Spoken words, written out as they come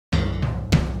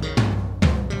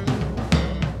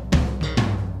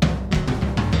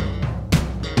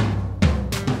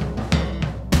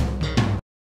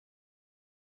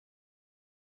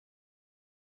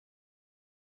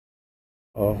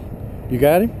Oh, you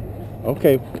got him?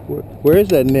 Okay. Where is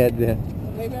that net then?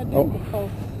 Maybe I didn't before.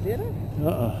 Did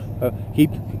I?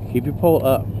 Keep your pole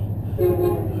up.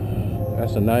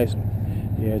 That's a nice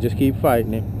one. Yeah, just keep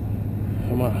fighting it.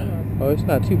 Come on. Oh, it's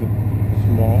not too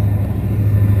small.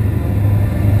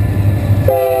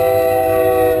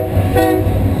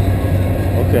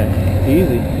 Okay,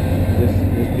 easy. Just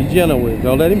be gentle with it.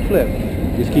 Don't let him flip.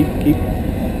 Just keep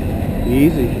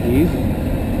easy.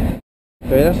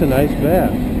 Okay, that's a nice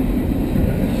bass.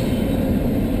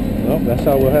 Well, that's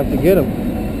how we'll have to get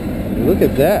him. Look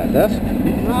at that. That's. I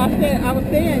was saying, I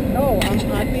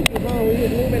think you're wrong. We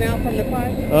was moving out from the park.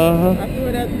 I threw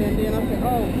it up and then I said,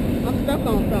 oh, I'm stuck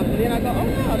on something. Then I go, oh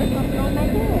no, there's something on my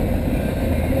board.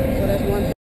 So that's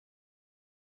one.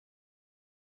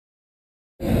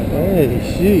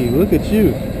 Hey, look at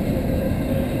you.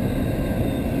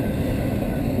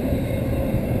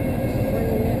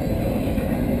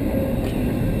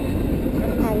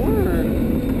 I won.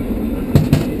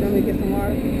 You want me to get some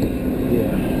water?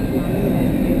 Yeah.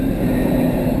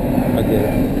 I get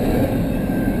it.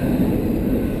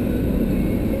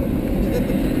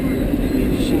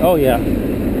 Oh yeah.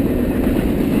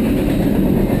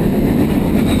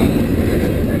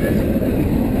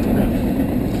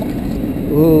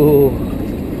 Ooh.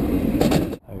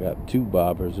 I got 2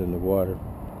 bobbers in the water.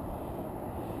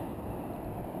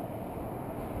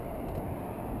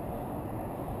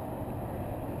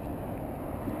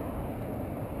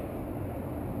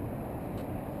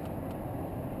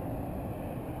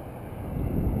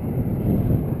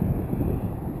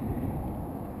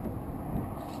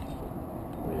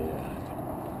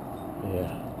 Yeah.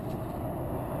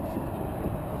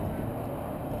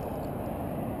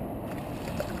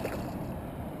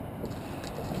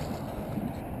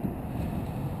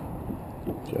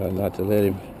 Try not to let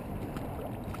him.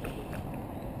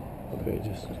 Okay,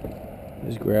 just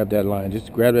grab that line.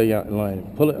 Just grab that line.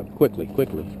 Pull it up quickly.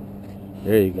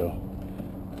 There you go.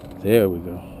 There we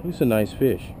go. It's a nice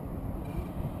fish.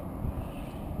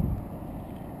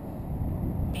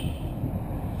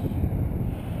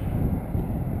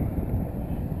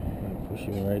 Push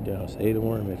him right down. Say the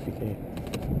worm if you can.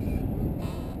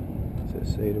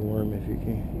 Say the worm if you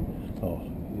can. Oh,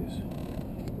 yes.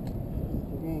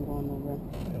 You ain't going nowhere.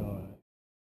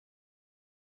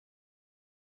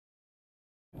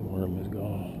 The worm is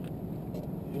gone.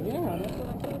 Yeah, that's what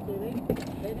I told you.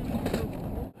 They didn't want to.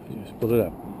 Just pull it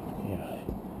up. Yeah.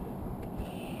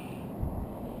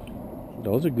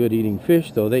 Those are good eating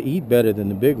fish, though. They eat better than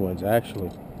the big ones, actually.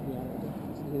 Yeah,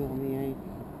 you know me, ain't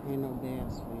no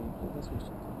bass for you. That's what you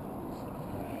do.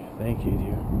 Thank you,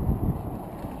 dear.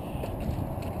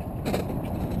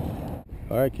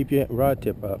 All right, keep your rod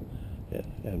tip up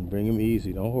and bring him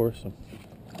easy. Don't horse him.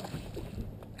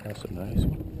 That's a nice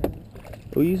one.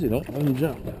 Oh, easy. Don't let him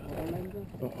jump.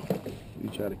 Oh, you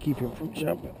try to keep him from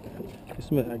jumping.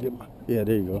 Just a minute. I get my. Yeah,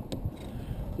 there you go.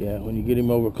 Yeah, when you get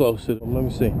him over close to them. Let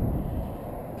me see.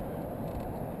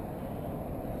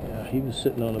 Yeah, he was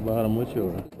sitting on the bottom with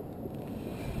you.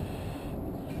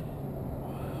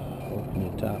 On the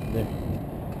top there.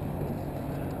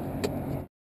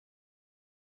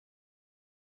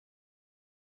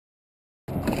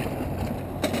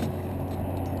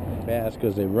 Fast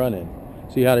because they're running.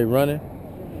 See how they're running?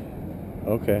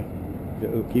 Okay.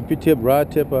 Keep your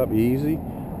rod tip up easy.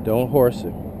 Don't horse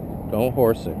it. Don't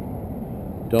horse it.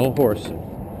 Don't horse it.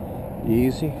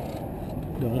 Easy.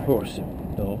 Don't horse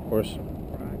him. Don't horse him.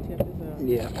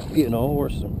 Yeah, you don't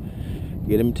horse him.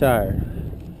 Get him tired.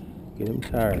 Get him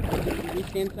tired.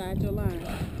 Reach inside your line.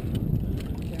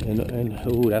 And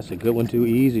oh, that's a good one too.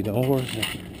 Easy. Don't horse him.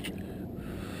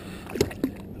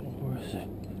 Don't horse him.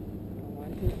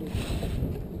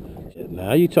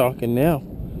 Now you're talking now.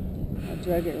 I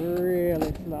drag it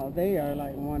really slow. They are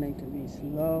like wanting to be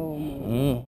slow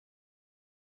moving.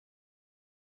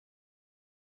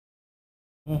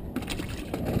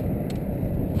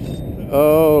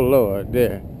 Oh Lord,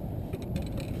 there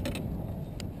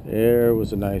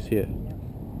was a nice hit.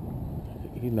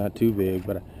 He's not too big,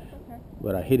 but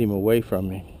I hit him away from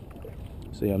me.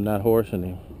 See, I'm not horsing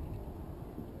him.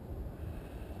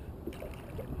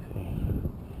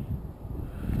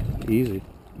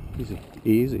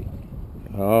 Easy.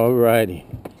 All righty.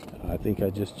 I think I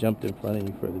just jumped in front of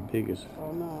you for the biggest.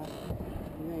 Oh no,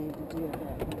 you ain't did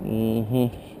that.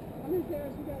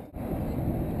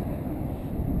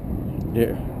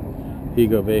 There. Here you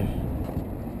go, babe.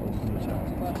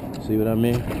 See what I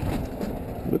mean?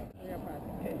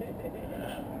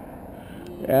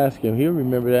 Ask him. He'll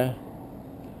remember that.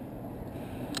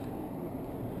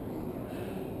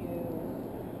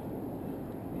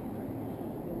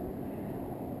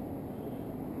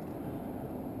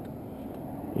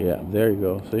 Yeah, there you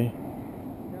go. See?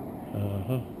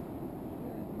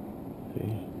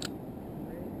 See?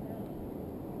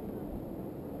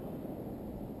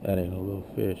 That ain't a little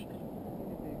fish.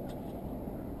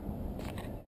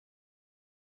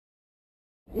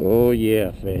 Oh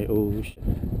yeah, fish. Oh shit.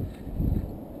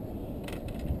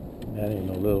 That ain't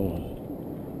no little one.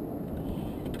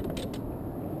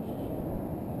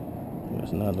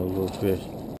 That's not no little fish.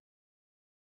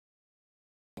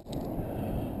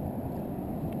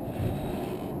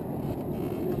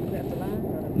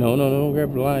 No, don't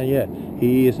grab the line yet.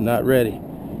 He is not ready.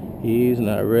 He's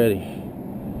not ready.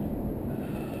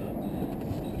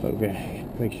 Okay,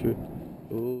 make sure.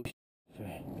 Oh,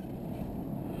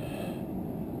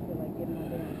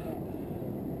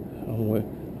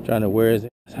 I'm trying to wear his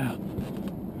ass out.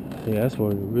 Yeah, that's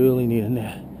what we really need a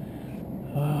net.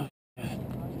 Oh.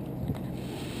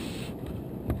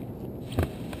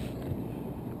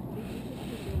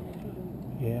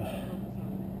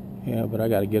 Yeah, but I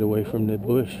got to get away from the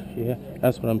bush. Yeah,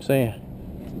 that's what I'm saying.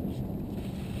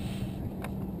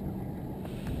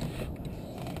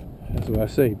 That's what I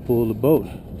say, pull the boat.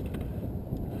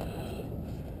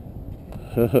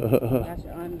 I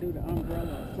should undo the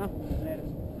umbrella or something and let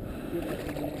him get it.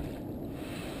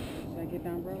 Should I get the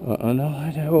umbrella? No.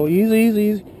 Oh,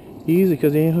 easy,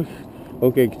 because he ain't.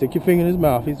 Okay, stick your finger in his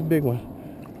mouth. He's a big one.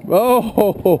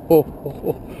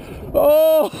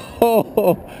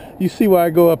 Oh, you see why I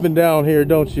go up and down here,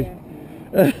 don't you?